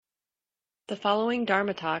The following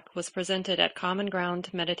Dharma talk was presented at Common Ground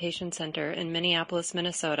Meditation Center in Minneapolis,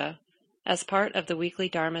 Minnesota, as part of the weekly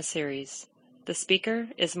Dharma series. The speaker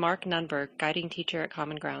is Mark Nunberg, guiding teacher at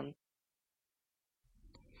Common Ground.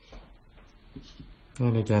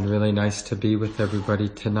 And again, really nice to be with everybody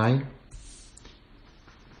tonight.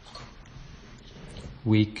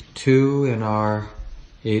 Week 2 in our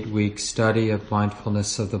 8-week study of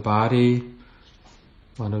mindfulness of the body.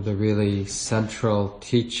 One of the really central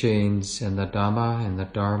teachings in the Dhamma and the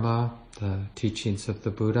Dharma, the teachings of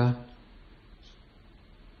the Buddha.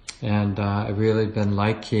 And I've really been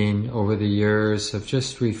liking over the years of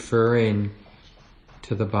just referring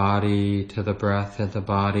to the body, to the breath and the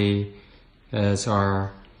body as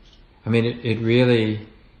it really,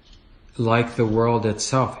 like the world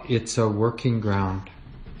itself, it's a working ground.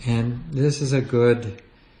 And this is a good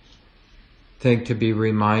thing to be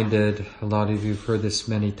reminded. A lot of you have heard this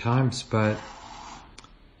many times, but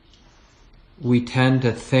we tend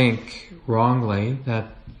to think wrongly that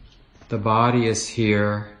the body is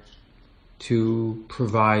here to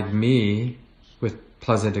provide me with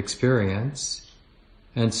pleasant experience.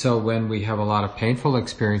 And so when we have a lot of painful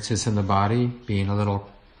experiences in the body, being a little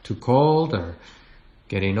too cold or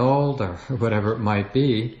getting old or whatever it might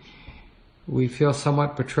be, we feel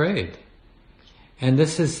somewhat betrayed. And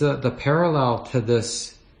this is the parallel to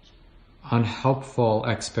this unhelpful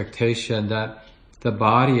expectation that the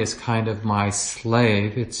body is kind of my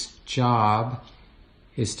slave. Its job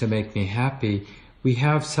is to make me happy. We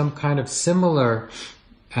have some kind of similar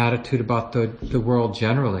attitude about the world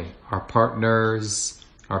generally. Our partners,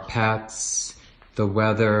 our pets, the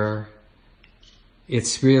weather.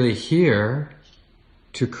 It's really here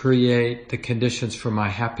to create the conditions for my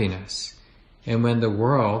happiness. And when the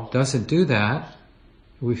world doesn't do that,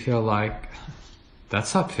 we feel like,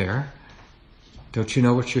 that's not fair. Don't you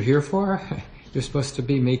know what you're here for? You're supposed to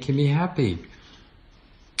be making me happy.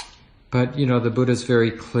 But, the Buddha's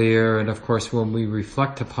very clear, and of course when we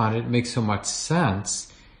reflect upon it, it makes so much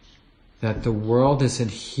sense that the world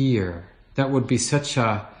isn't here. That would be such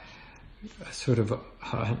a sort of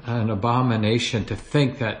an abomination to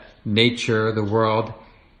think that nature, the world,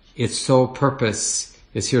 its sole purpose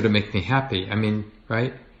is here to make me happy.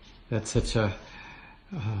 Right? That's such a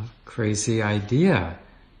crazy idea.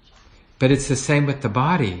 But it's the same with the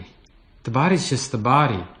body. The body's just the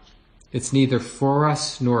body. It's neither for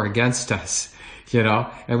us nor against us,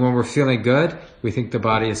 And when we're feeling good, we think the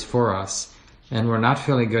body is for us. And we're not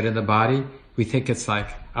feeling good in the body, we think it's like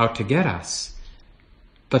out to get us.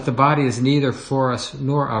 But the body is neither for us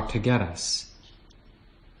nor out to get us.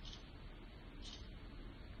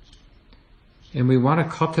 And we want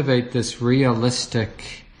to cultivate this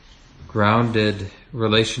realistic, grounded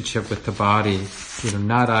relationship with the body,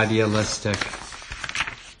 not idealistic.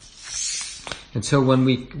 And so when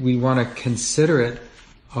we want to consider it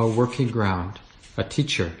a working ground, a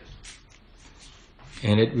teacher,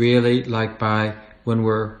 and it really, when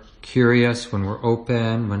we're curious, when we're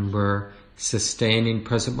open, when we're sustaining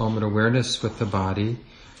present moment awareness with the body,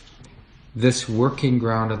 this working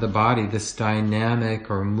ground of the body, this dynamic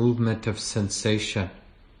or movement of sensation.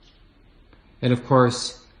 And of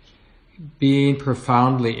course, being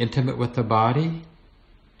profoundly intimate with the body,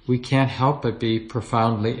 we can't help but be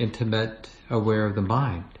profoundly intimate, aware of the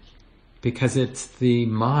mind, because it's the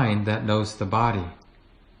mind that knows the body.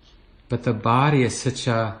 But the body is such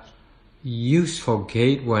a useful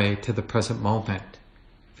gateway to the present moment,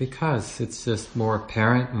 because it's just more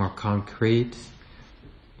apparent, more concrete,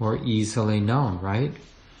 more easily known, right?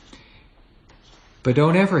 But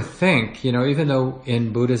don't ever think, even though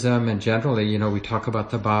in Buddhism and generally, we talk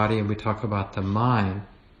about the body and we talk about the mind,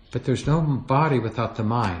 but there's no body without the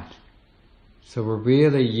mind. So we're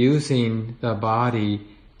really using the body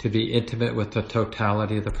to be intimate with the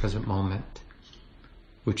totality of the present moment,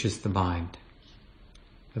 which is the mind.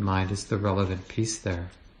 The mind is the relevant piece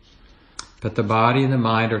there. But the body and the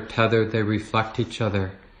mind are tethered, they reflect each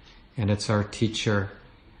other, and it's our teacher.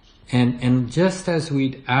 And just as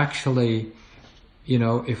we'd actually,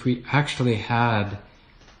 if we actually had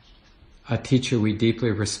a teacher we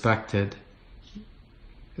deeply respected,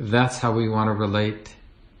 that's how we want to relate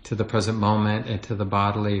to the present moment and to the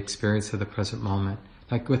bodily experience of the present moment.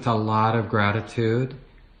 Like with a lot of gratitude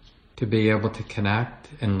to be able to connect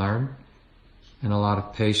and learn, and a lot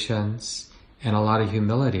of patience and a lot of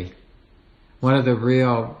humility. One of the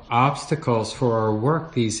real obstacles for our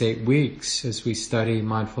work these 8 weeks as we study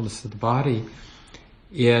mindfulness of the body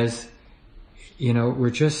is, we're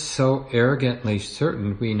just so arrogantly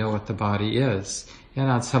certain we know what the body is. And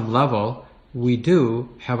on some level, we do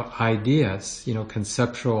have ideas,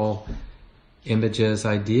 conceptual images,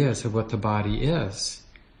 ideas of what the body is.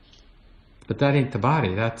 But that ain't the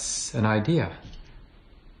body, that's an idea.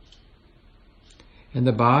 And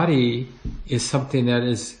the body is something that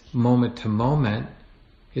is moment to moment.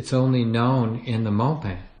 It's only known in the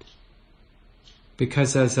moment.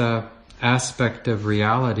 Because as an aspect of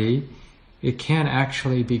reality, it can't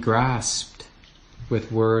actually be grasped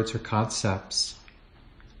with words or concepts.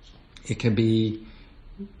 It can be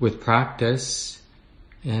with practice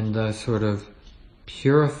and the sort of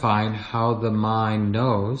purifying how the mind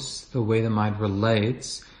knows, the way the mind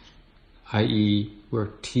relates, i.e. we're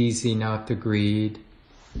teasing out the greed,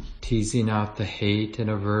 teasing out the hate and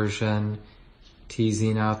aversion,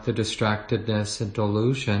 teasing out the distractedness and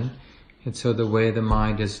delusion. And so the way the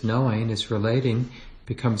mind is knowing, is relating,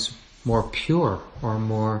 becomes more pure or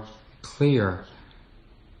more clear,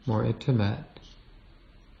 more intimate.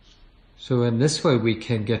 So in this way we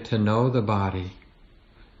can get to know the body.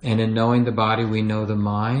 And in knowing the body we know the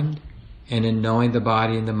mind. And in knowing the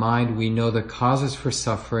body and the mind we know the causes for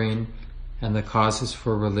suffering and the causes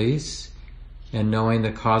for release. And knowing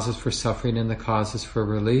the causes for suffering and the causes for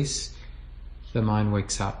release, the mind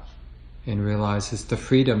wakes up and realizes the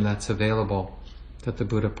freedom that's available that the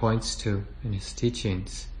Buddha points to in his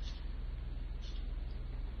teachings.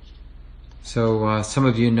 So some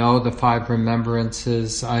of you know the 5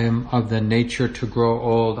 remembrances. I am of the nature to grow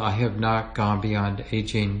old. I have not gone beyond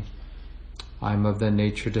aging. I am of the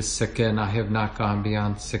nature to sicken. I have not gone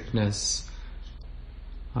beyond sickness.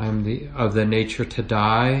 I am of the nature to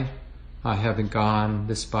die.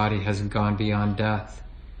 This body hasn't gone beyond death.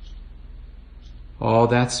 All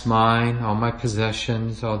that's mine, all my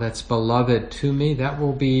possessions, all that's beloved to me, that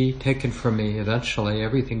will be taken from me eventually.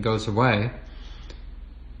 Everything goes away.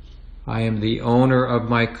 I am the owner of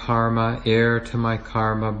my karma, heir to my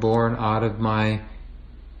karma, born out of my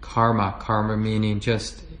karma. Karma meaning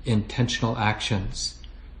just intentional actions.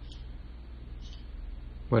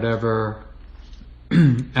 Whatever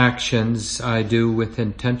actions I do with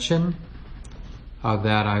intention, of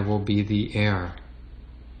that I will be the heir.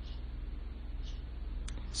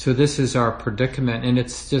 So this is our predicament, and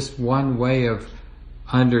it's just one way of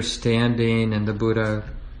understanding, and the Buddha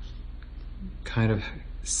kind of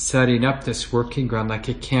setting up this working ground like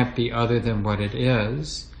it can't be other than what it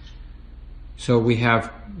is. So we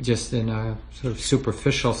have, just in a sort of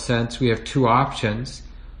superficial sense, we have 2 options.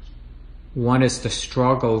 One is to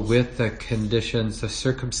struggle with the conditions, the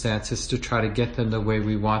circumstances, to try to get them the way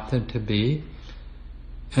we want them to be.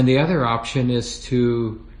 And the other option is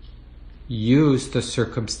to use the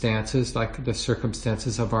circumstances, like the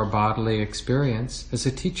circumstances of our bodily experience, as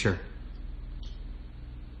a teacher.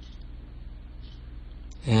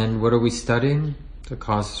 And what are we studying? The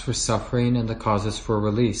causes for suffering and the causes for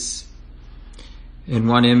release. And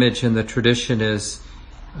one image in the tradition is,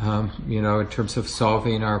 in terms of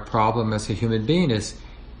solving our problem as a human being, is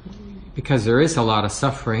because there is a lot of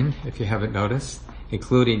suffering, if you haven't noticed,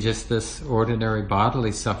 including just this ordinary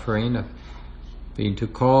bodily suffering of being too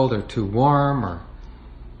cold or too warm, or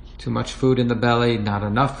too much food in the belly, not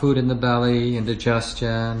enough food in the belly,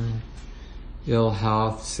 indigestion, ill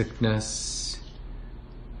health, sickness,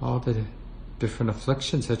 all the different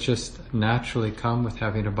afflictions that just naturally come with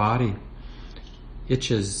having a body.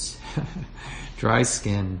 Itches, dry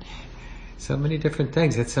skin, so many different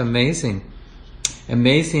things. It's amazing.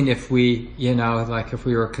 Amazing if we, like if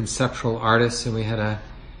we were conceptual artists and we had a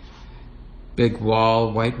big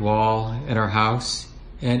wall, white wall in our house,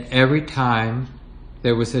 and every time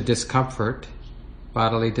there was a discomfort,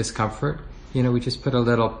 bodily discomfort, we just put a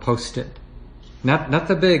little post-it. Not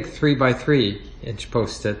the big 3x3 inch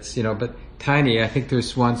post-its, but tiny. I think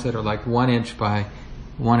there's ones that are like 1 inch by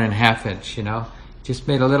 1.5 inch, Just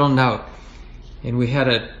made a little note. And we had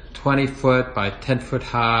a 20 foot by 10 foot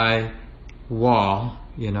high wall,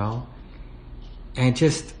 and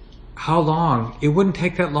just how long? It wouldn't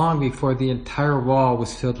take that long before the entire wall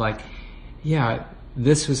was filled like,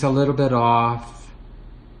 this was a little bit off,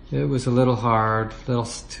 it was a little hard, a little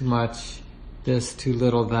too much, this, too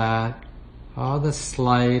little that, all the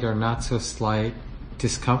slight or not so slight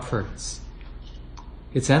discomforts.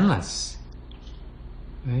 It's endless,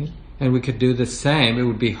 right? And we could do the same. It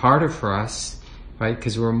would be harder for us, right?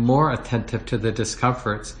 Because we're more attentive to the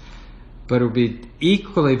discomforts. But it would be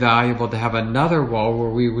equally valuable to have another wall where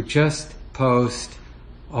we would just post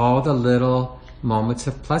all the little moments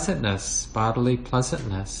of pleasantness, bodily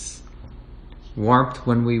pleasantness. Warmth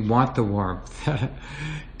when we want the warmth.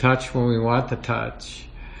 Touch when we want the touch.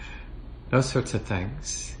 Those sorts of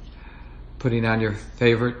things. Putting on your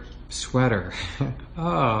favorite sweater.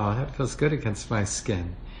 Oh, that feels good against my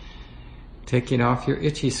skin. Taking off your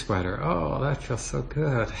itchy sweater. Oh, that feels so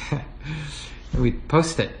good. And we'd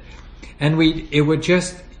post it. And it would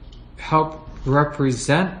just help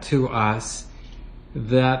represent to us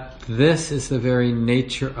that this is the very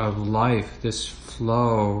nature of life, this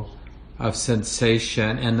flow of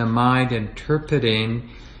sensation, and the mind interpreting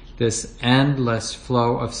this endless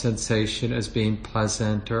flow of sensation as being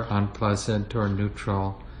pleasant or unpleasant or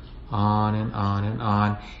neutral, on and on and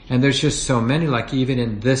on. And there's just so many, like even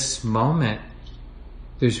in this moment,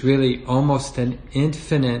 there's really almost an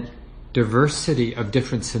infinite diversity of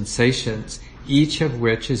different sensations, each of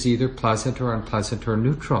which is either pleasant or unpleasant or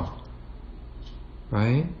neutral.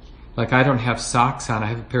 Right? Like I don't have socks on, I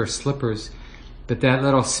have a pair of slippers, but that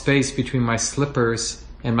little space between my slippers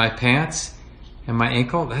and my pants and my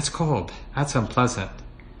ankle, that's cold. That's unpleasant.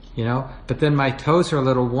 You know? But then my toes are a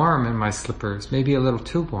little warm in my slippers, maybe a little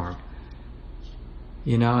too warm.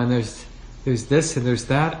 You know, and there's this and there's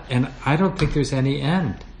that, and I don't think there's any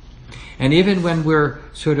end. And even when we're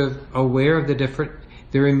sort of aware of the different,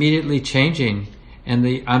 they're immediately changing, and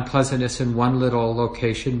the unpleasantness in one little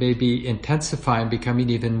location may be intensifying, becoming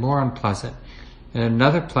even more unpleasant. In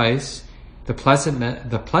another place, the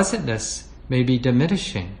pleasantness may be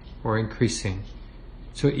diminishing or increasing.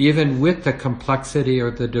 So even with the complexity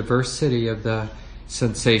or the diversity of the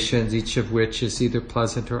sensations, each of which is either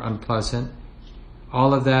pleasant or unpleasant,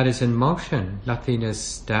 all of that is in motion. Nothing is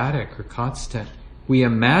static or constant. We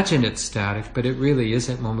imagine it's static, but it really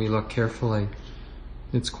isn't when we look carefully.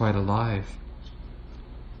 It's quite alive.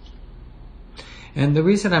 And the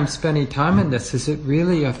reason I'm spending time in this is it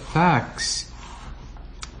really affects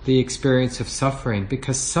the experience of suffering,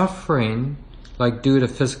 because suffering, like due to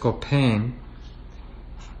physical pain,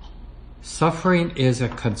 suffering is a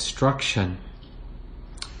construction.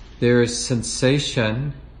 There is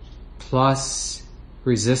sensation plus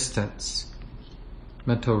resistance,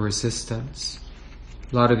 mental resistance.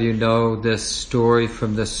 A lot of you know this story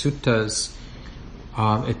from the suttas.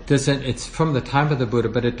 It's from the time of the Buddha,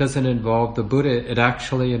 but it doesn't involve the Buddha. It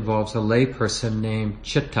actually involves a layperson named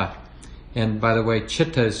Chitta. And by the way,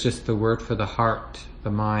 Chitta is just the word for the heart, the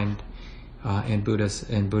mind, in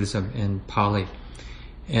Buddhism, in Pali.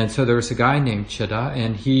 And so there was a guy named Chitta,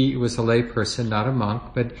 and he was a layperson, not a monk,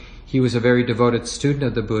 but he was a very devoted student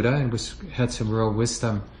of the Buddha and had some real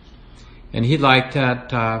wisdom. And he liked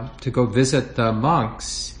to go visit the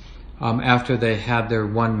monks after they had their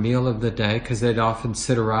one meal of the day, because they'd often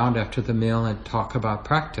sit around after the meal and talk about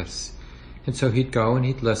practice. And so he'd go and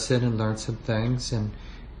he'd listen and learn some things, and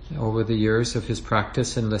over the years of his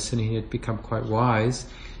practice and listening, he had become quite wise.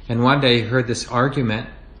 And one day he heard this argument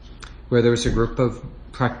where there was a group of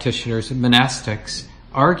practitioners, monastics,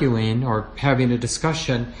 arguing or having a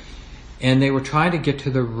discussion, and they were trying to get to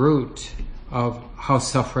the root of how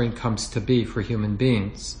suffering comes to be for human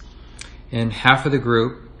beings. And half of the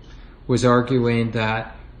group was arguing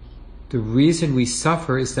that the reason we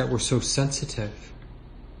suffer is that we're so sensitive.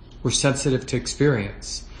 We're sensitive to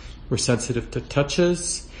experience. We're sensitive to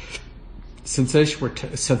touches, sensation. We're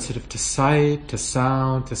sensitive to sight, to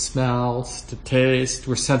sound, to smells, to taste.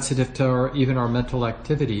 We're sensitive to even our mental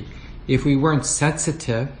activity. If we weren't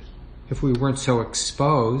sensitive, if we weren't so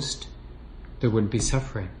exposed, there wouldn't be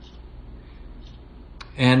suffering.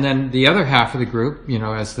 And then the other half of the group,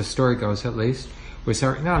 as the story goes at least, was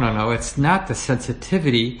no, it's not the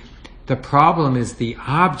sensitivity. The problem is the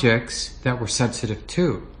objects that we're sensitive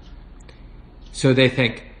to. So they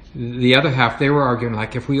think, the other half, they were arguing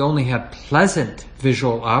like if we only had pleasant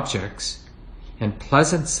visual objects and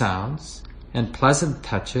pleasant sounds and pleasant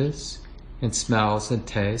touches and smells and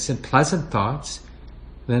tastes and pleasant thoughts,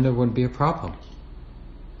 then there wouldn't be a problem.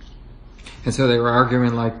 And so they were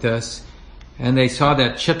arguing like this, and they saw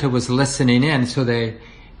that Chitta was listening in,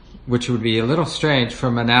 which would be a little strange for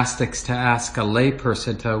monastics to ask a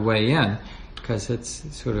layperson to weigh in, because it's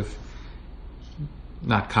sort of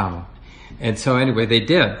not common. And so anyway, they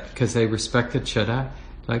did, because they respected Chitta.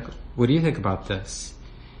 Like, what do you think about this?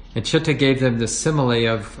 And Chitta gave them the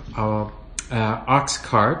simile of ox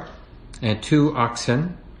cart and two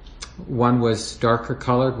oxen. One was darker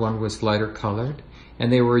colored, one was lighter colored.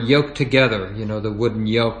 And they were yoked together, the wooden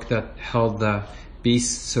yoke that held the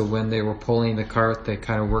beasts, so when they were pulling the cart, they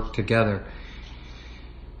kind of worked together.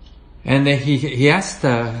 And then he asked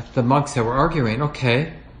the monks that were arguing,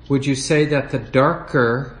 okay, would you say that the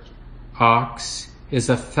darker ox is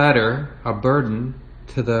a fetter, a burden,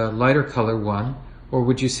 to the lighter color one, or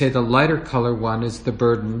would you say the lighter color one is the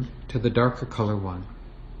burden to the darker color one?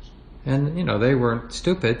 And, they weren't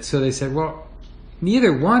stupid, so they said, well,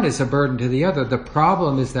 neither one is a burden to the other. The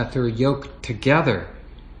problem is that they're yoked together.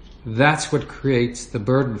 That's what creates the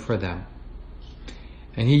burden for them.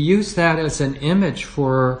 And he used that as an image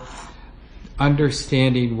for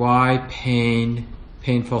understanding why pain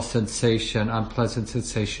painful sensation, unpleasant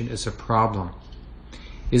sensation is a problem?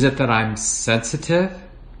 Is it that I'm sensitive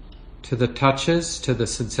to the touches, to the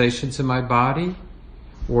sensations in my body?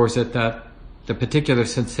 Or is it that the particular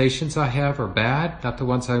sensations I have are bad, not the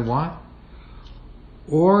ones I want?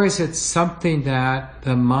 Or is it something that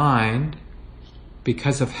the mind,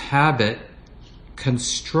 because of habit,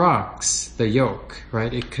 constructs the yoke,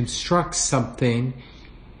 right? It constructs something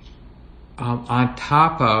on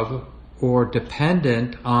top of or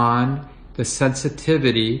dependent on the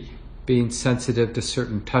sensitivity, being sensitive to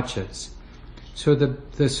certain touches. So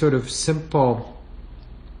the sort of simple,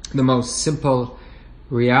 the most simple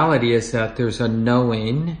reality is that there's a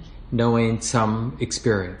knowing some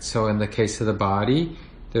experience. So in the case of the body,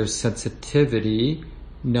 there's sensitivity,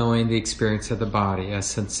 knowing the experience of the body as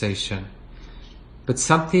sensation. But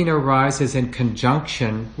something arises in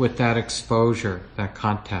conjunction with that exposure, that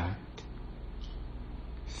contact.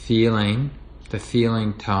 Feeling, the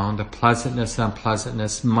feeling tone, the pleasantness,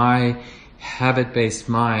 unpleasantness, my habit-based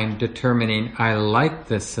mind determining I like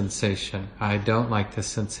this sensation, I don't like this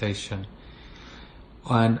sensation.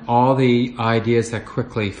 And all the ideas that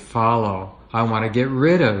quickly follow, I want to get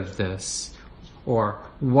rid of this, or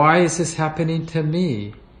why is this happening to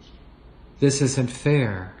me? This isn't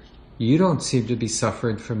fair. You don't seem to be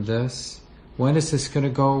suffering from this. When is this going to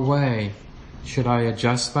go away? Should I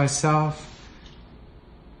adjust myself?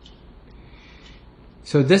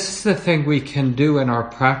 So this is the thing we can do in our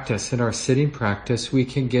practice, in our sitting practice. We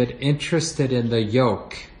can get interested in the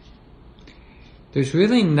yoke. There's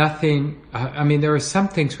really nothing, there are some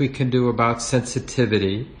things we can do about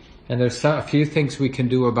sensitivity, and there's a few things we can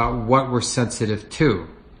do about what we're sensitive to.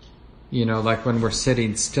 Like when we're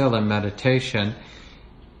sitting still in meditation,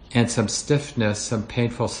 and some stiffness, some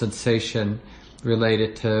painful sensation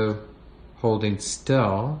related to holding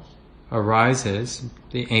still arises,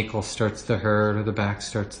 the ankle starts to hurt or the back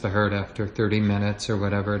starts to hurt after 30 minutes or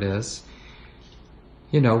whatever it is.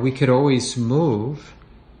 We could always move,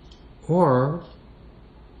 or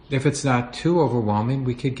if it's not too overwhelming,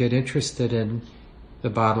 we could get interested in the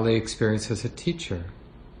bodily experience as a teacher.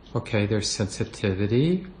 Okay, there's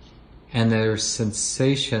sensitivity, and there's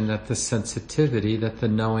sensation that the sensitivity, that the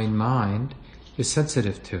knowing mind is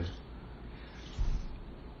sensitive to.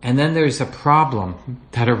 And then there's a problem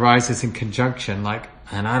that arises in conjunction,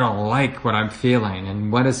 and I don't like what I'm feeling,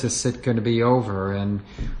 and when is this sit going to be over, and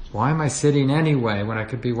why am I sitting anyway when I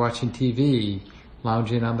could be watching TV,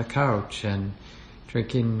 lounging on the couch, and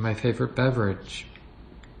drinking my favorite beverage?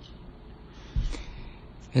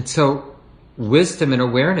 And so wisdom and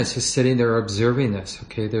awareness is sitting there observing this.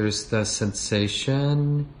 Okay, there's the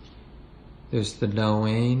sensation, there's the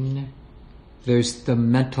knowing, there's the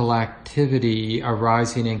mental activity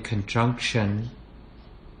arising in conjunction,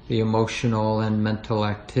 the emotional and mental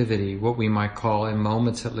activity, what we might call, in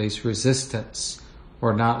moments at least, resistance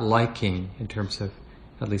or not liking in terms of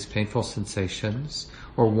at least painful sensations,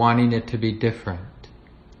 or wanting it to be different.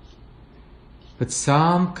 But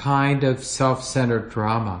some kind of self-centered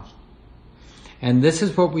drama. And this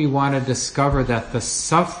is what we want to discover, that the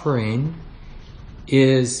suffering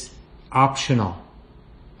is optional.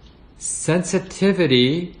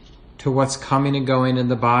 Sensitivity to what's coming and going in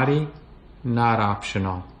the body, not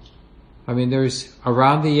optional. There's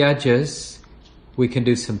around the edges, we can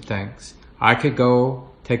do some things. I could go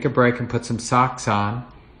take a break and put some socks on,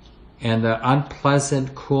 and the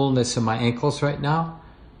unpleasant coolness in my ankles right now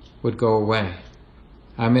would go away.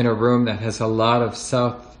 I'm in a room that has a lot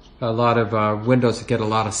of windows that get a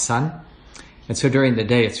lot of sun. And so during the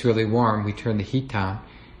day it's really warm, we turn the heat down.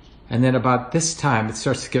 And then about this time it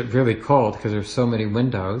starts to get really cold because there's so many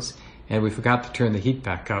windows, and we forgot to turn the heat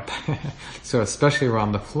back up. So especially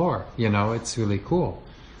around the floor, it's really cool.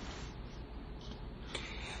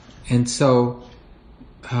 And so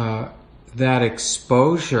that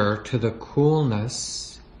exposure to the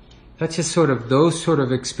coolness, that's just those sort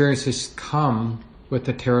of experiences come with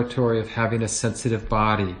the territory of having a sensitive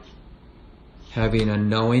body, having a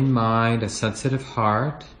knowing mind, a sensitive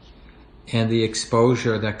heart, and the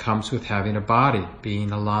exposure that comes with having a body,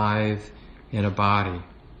 being alive in a body,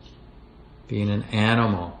 being an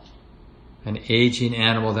animal, an aging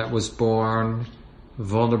animal that was born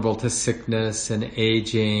vulnerable to sickness and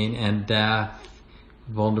aging and death,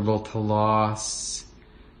 vulnerable to loss,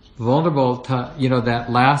 vulnerable to, that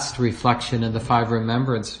last reflection in the five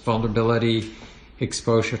remembrance, vulnerability,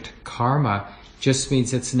 exposure to karma, just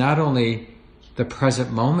means it's not only the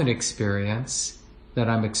present moment experience that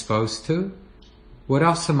I'm exposed to. What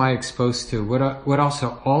else am I exposed to? What else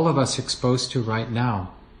are all of us exposed to right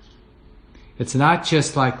now? It's not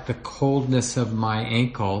just like the coldness of my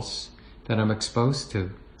ankles that I'm exposed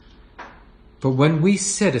to. But when we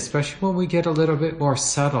sit, especially when we get a little bit more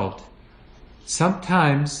settled,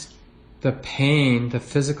 sometimes the pain, the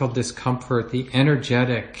physical discomfort, the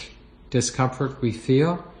energetic discomfort we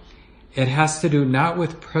feel, it has to do not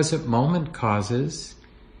with present moment causes,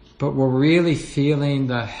 but we're really feeling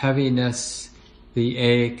the heaviness, the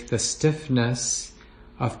ache, the stiffness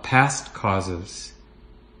of past causes,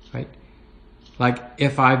 right? Like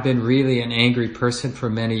if I've been really an angry person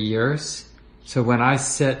for many years, so when I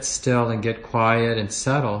sit still and get quiet and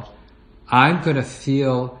settle, I'm going to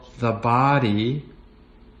feel the body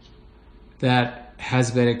that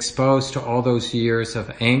has been exposed to all those years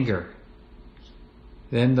of anger.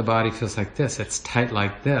 Then the body feels like this, it's tight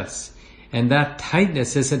like this. And that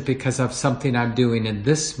tightness isn't because of something I'm doing in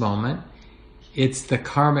this moment. It's the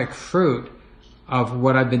karmic fruit of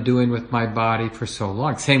what I've been doing with my body for so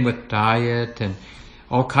long. Same with diet and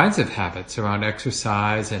all kinds of habits around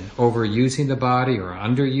exercise and overusing the body or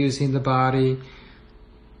underusing the body.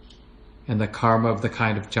 And the karma of the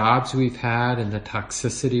kind of jobs we've had and the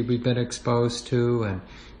toxicity we've been exposed to, and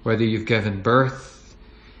whether you've given birth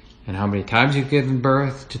and how many times you've given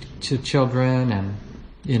birth to children, and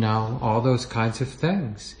all those kinds of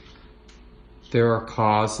things. There are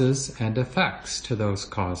causes and effects to those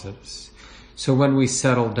causes. So when we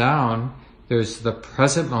settle down, there's the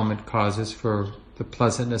present moment causes for the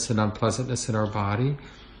pleasantness and unpleasantness in our body,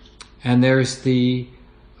 and there's the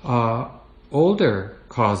older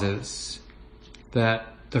causes, that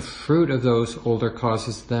the fruit of those older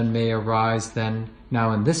causes then may arise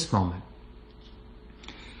now in this moment.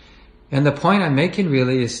 And the point I'm making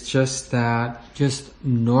really is just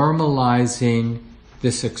normalizing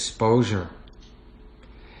this exposure.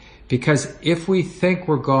 Because if we think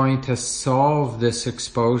we're going to solve this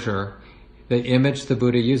exposure, the image the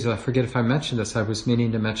Buddha uses, I forget if I mentioned this, I was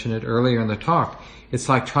meaning to mention it earlier in the talk, it's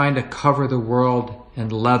like trying to cover the world in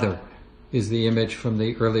leather, is the image from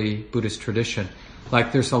the early Buddhist tradition.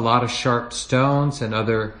 Like there's a lot of sharp stones and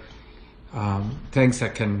other things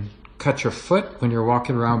that can cut your foot when you're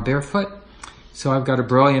walking around barefoot. So I've got a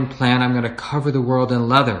brilliant plan, I'm going to cover the world in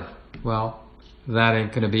leather. Well, that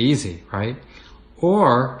ain't going to be easy, right?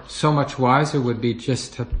 Or so much wiser would be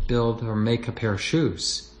just to build or make a pair of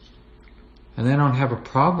shoes. And then I don't have a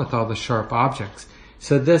problem with all the sharp objects.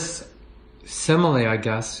 So this simile, I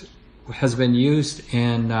guess, has been used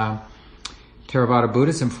in Theravada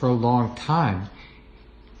Buddhism for a long time.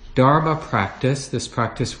 Dharma practice, this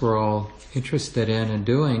practice we're all interested in and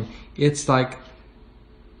doing, it's like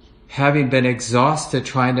having been exhausted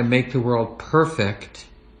trying to make the world perfect,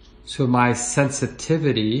 so my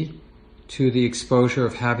sensitivity to the exposure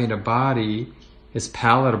of having a body is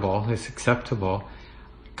palatable, is acceptable,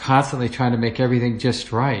 constantly trying to make everything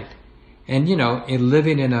just right. And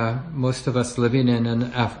most of us living in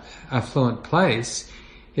an affluent place,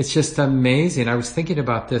 it's just amazing. I was thinking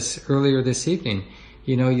about this earlier this evening.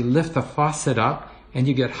 You lift the faucet up and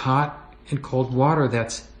you get hot and cold water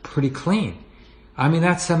that's pretty clean. I mean,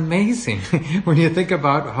 that's amazing. When you think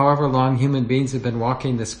about however long human beings have been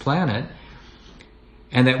walking this planet,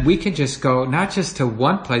 and that we can just go, not just to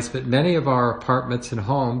one place, but many of our apartments and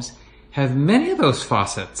homes have many of those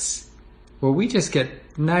faucets where we just get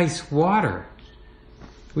nice water.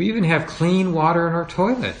 We even have clean water in our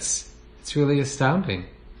toilets. It's really astounding.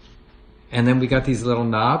 And then we got these little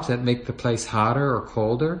knobs that make the place hotter or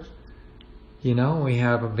colder. We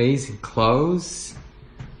have amazing clothes.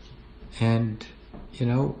 And,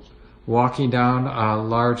 walking down a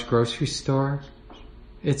large grocery store,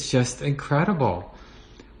 it's just incredible.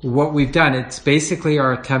 What we've done, it's basically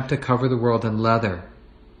our attempt to cover the world in leather.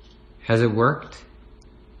 Has it worked?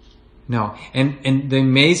 No. And the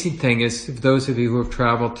amazing thing is, if those of you who have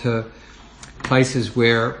traveled to places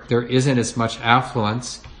where there isn't as much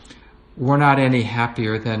affluence, we're not any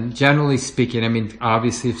happier than, generally speaking, I mean,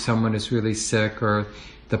 obviously if someone is really sick or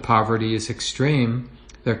the poverty is extreme,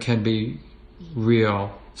 there can be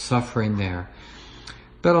real suffering there.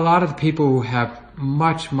 But a lot of the people who have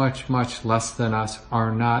much, much, much less than us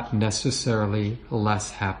are not necessarily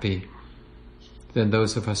less happy than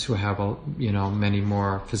those of us who have, many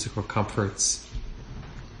more physical comforts.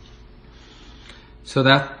 So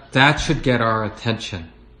that should get our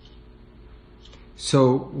attention.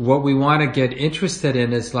 So what we want to get interested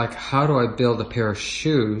in is like, how do I build a pair of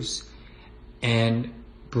shoes and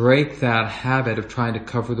break that habit of trying to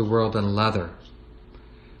cover the world in leather?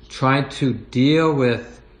 Trying to deal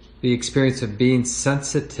with the experience of being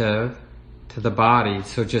sensitive to the body.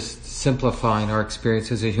 So just simplifying our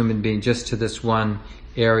experience as a human being just to this one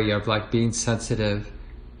area of like being sensitive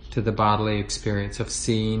to the bodily experience of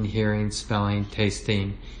seeing, hearing, smelling,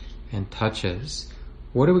 tasting, and touches.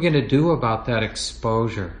 What are we going to do about that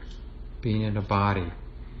exposure? being in a body?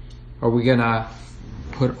 Are we going to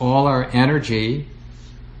put all our energy,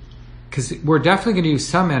 because we're definitely going to use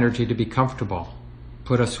some energy to be comfortable.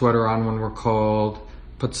 Put a sweater on when we're cold,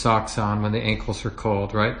 put socks on when the ankles are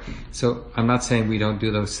cold, right? So I'm not saying we don't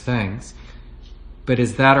do those things, but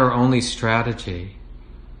is that our only strategy?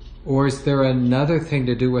 Or is there another thing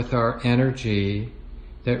to do with our energy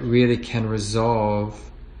that really can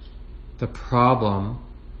resolve the problem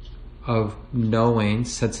of knowing,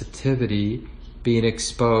 sensitivity, being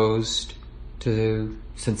exposed to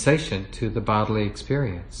sensation, to the bodily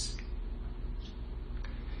experience?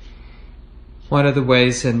 One of the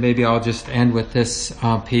ways, and maybe I'll just end with this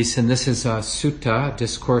piece, and this is a sutta, a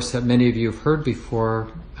discourse that many of you have heard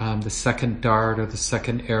before. The second dart, or the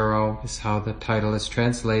second arrow, is how the title is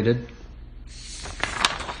translated.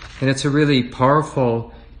 And it's a really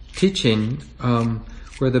powerful teaching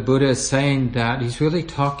where the Buddha is saying that he's really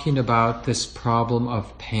talking about this problem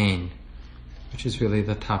of pain, which is really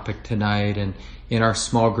the topic tonight. And in our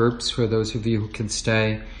small groups, for those of you who can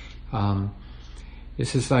stay,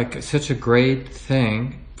 this is like such a great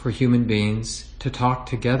thing for human beings to talk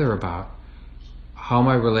together about. How am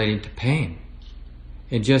I relating to pain?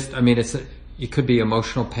 And just, it could be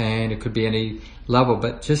emotional pain, it could be any level,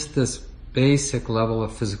 but just this basic level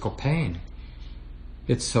of physical pain.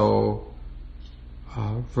 It's so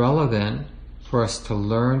relevant for us to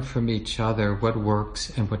learn from each other what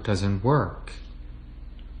works and what doesn't work.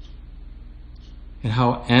 And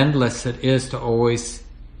how endless it is to always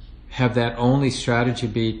have that only strategy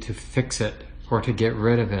be to fix it or to get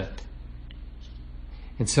rid of it.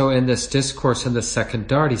 And so in this discourse in the second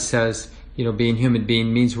dart, he says, being human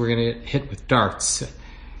being means we're going to get hit with darts.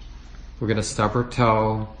 We're going to stub our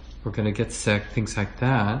toe, we're going to get sick, things like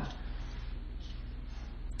that.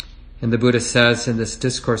 And the Buddha says in this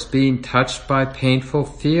discourse, being touched by painful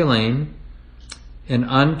feeling, an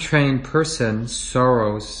untrained person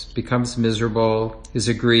sorrows, becomes miserable, is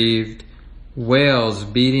aggrieved, wails,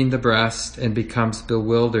 beating the breast, and becomes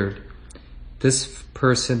bewildered. This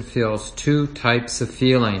person feels two types of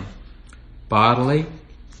feeling, bodily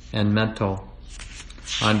and mental.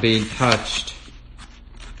 On being touched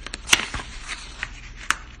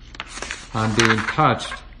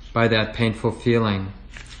by that painful feeling,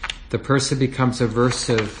 the person becomes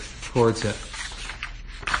aversive towards it.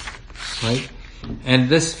 Right? And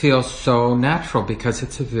this feels so natural because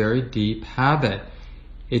it's a very deep habit.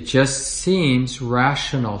 It just seems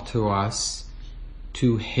rational to us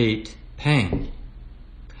to hate pain.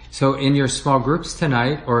 So in your small groups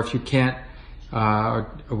tonight, or if you can't, or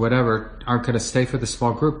whatever, aren't going to stay for the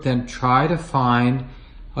small group, then try to find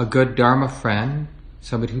a good Dharma friend,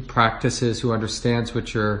 somebody who practices, who understands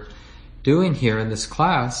what you're doing here in this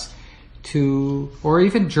class, or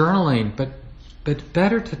even journaling, but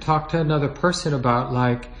better to talk to another person about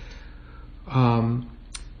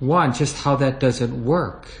one, just how that doesn't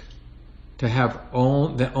work, to have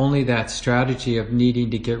only that strategy of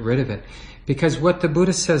needing to get rid of it. Because what the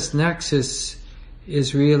Buddha says next is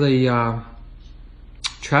really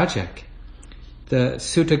tragic. The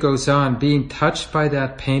sutta goes on, being touched by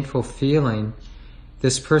that painful feeling,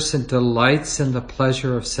 this person delights in the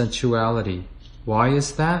pleasure of sensuality. Why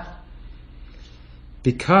is that?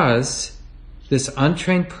 Because this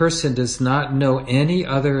untrained person does not know any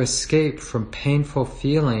other escape from painful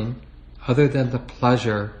feeling other than the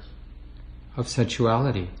pleasure of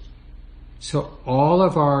sensuality. So all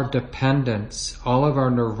of our dependence, all of our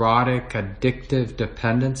neurotic, addictive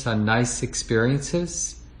dependence on nice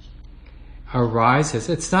experiences arises.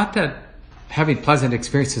 It's not that having pleasant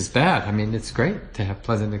experience is bad. It's great to have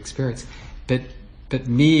pleasant experience. But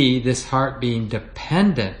me, this heart being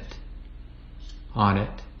dependent on it,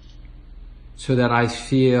 so that I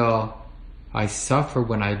feel I suffer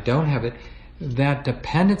when I don't have it, that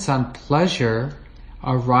dependence on pleasure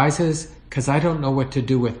arises because I don't know what to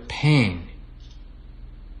do with pain.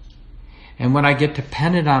 And when I get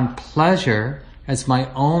dependent on pleasure as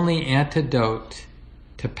my only antidote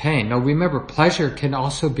to pain. Now remember, pleasure can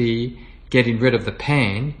also be getting rid of the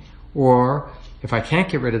pain, or if I can't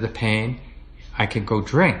get rid of the pain, I can go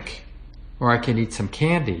drink, or I can eat some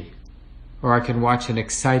candy, or I can watch an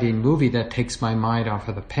exciting movie that takes my mind off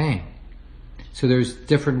of the pain. So there's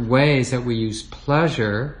different ways that we use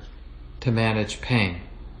pleasure to manage pain.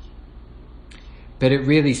 But it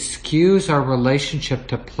really skews our relationship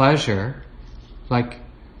to pleasure, like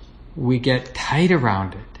we get tight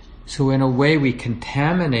around it. So in a way we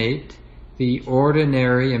contaminate the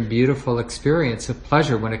ordinary and beautiful experience of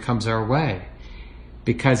pleasure when it comes our way.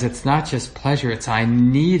 Because it's not just pleasure, it's I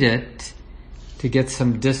need it to get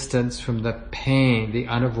some distance from the pain, the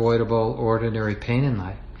unavoidable, ordinary pain in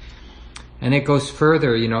life. And it goes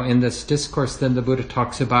further, in this discourse, then the Buddha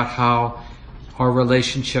talks about how our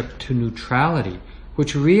relationship to neutrality,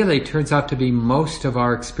 which really turns out to be most of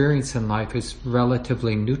our experience in life, is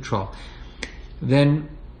relatively neutral. Then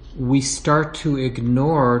we start to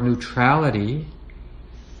ignore neutrality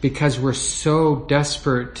because we're so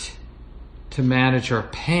desperate to manage our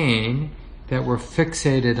pain that we're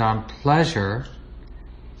fixated on pleasure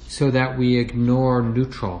so that we ignore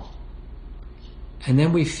neutral. And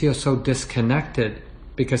then we feel so disconnected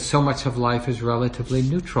because so much of life is relatively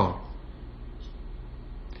neutral.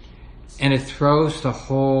 And it throws the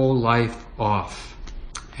whole life off.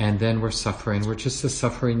 And then we're suffering. We're just a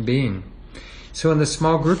suffering being. So in the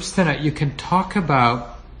small groups tonight, you can talk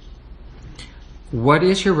about what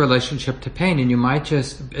is your relationship to pain. And you might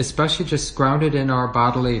especially just ground it in our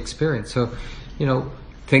bodily experience. So,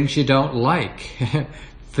 things you don't like.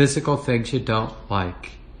 Physical things you don't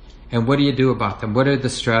like. And what do you do about them? What are the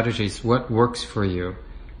strategies? What works for you?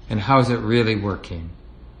 And how is it really working?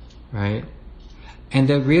 Right? And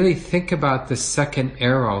then really think about the second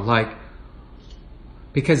arrow,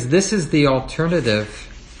 because this is the alternative.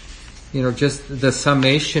 Just the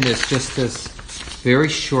summation is just this very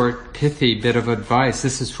short, pithy bit of advice.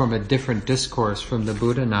 This is from a different discourse from the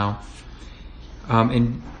Buddha now.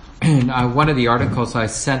 In one of the articles I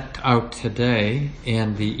sent out today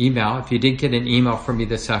in the email, if you didn't get an email from me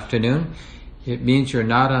this afternoon, it means you're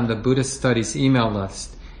not on the Buddhist Studies email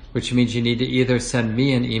list, which means you need to either send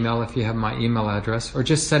me an email if you have my email address, or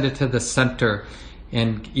just send it to the center,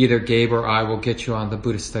 and either Gabe or I will get you on the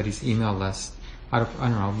Buddhist Studies email list. I don't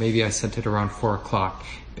know, maybe I sent it around 4 o'clock.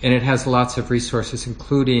 And it has lots of resources,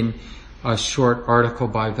 including a short article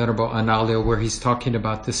by Venerable Analayo where he's talking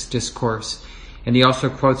about this discourse. And he also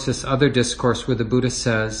quotes this other discourse where the Buddha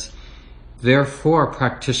says, "Therefore,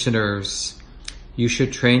 practitioners, you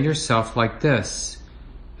should train yourself like this.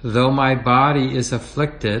 Though my body is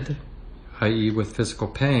afflicted," i.e. with physical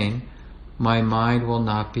pain, "my mind will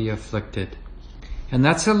not be afflicted." And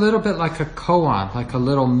that's a little bit like a koan, like a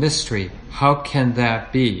little mystery. How can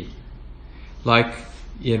that be? Like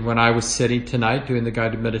when I was sitting tonight doing the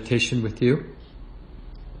guided meditation with you,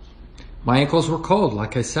 my ankles were cold,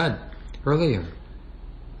 like I said earlier.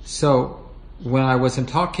 So when I wasn't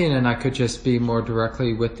talking and I could just be more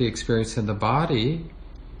directly with the experience in the body,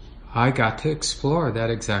 I got to explore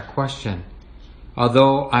that exact question.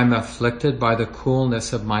 Although I'm afflicted by the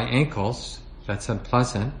coolness of my ankles, that's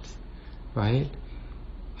unpleasant, right?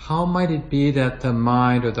 How might it be that the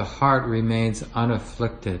mind or the heart remains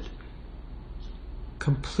unafflicted,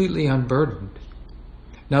 completely unburdened?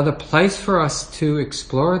 Now the place for us to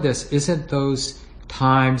explore this isn't those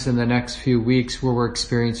times in the next few weeks where we're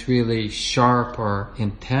experiencing really sharp or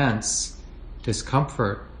intense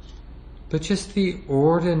discomfort, but just the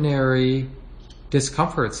ordinary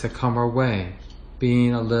discomforts that come our way.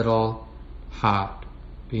 Being a little hot,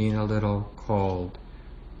 being a little cold,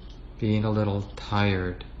 being a little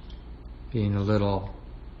tired, being a little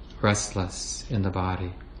restless in the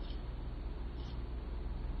body.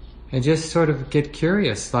 And just sort of get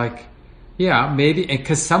curious, maybe,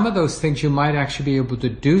 because some of those things you might actually be able to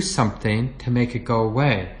do something to make it go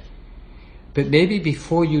away. But maybe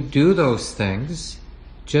before you do those things,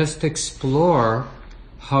 just explore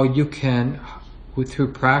how you can,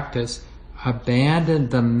 through practice, abandon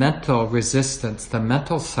the mental resistance, the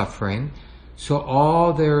mental suffering, so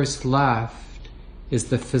all there is left is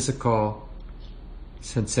the physical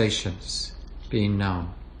sensations being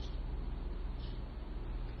known.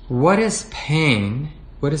 What is pain?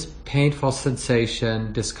 What is painful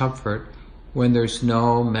sensation, discomfort, when there's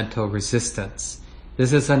no mental resistance?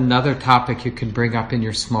 This is another topic you can bring up in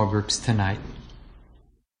your small groups tonight.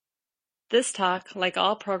 This talk, like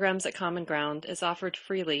all programs at Common Ground, is offered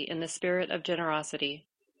freely in the spirit of generosity.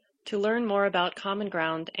 To learn more about Common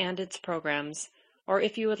Ground and its programs, or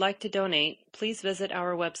if you would like to donate, please visit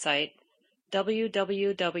our website,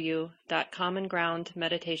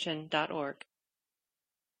 www.commongroundmeditation.org.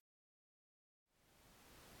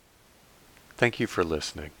 Thank you for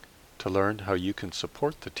listening. To learn how you can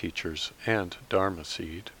support the teachers and Dharma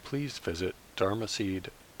Seed, please visit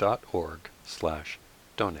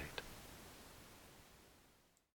dharmaseed.org/donate.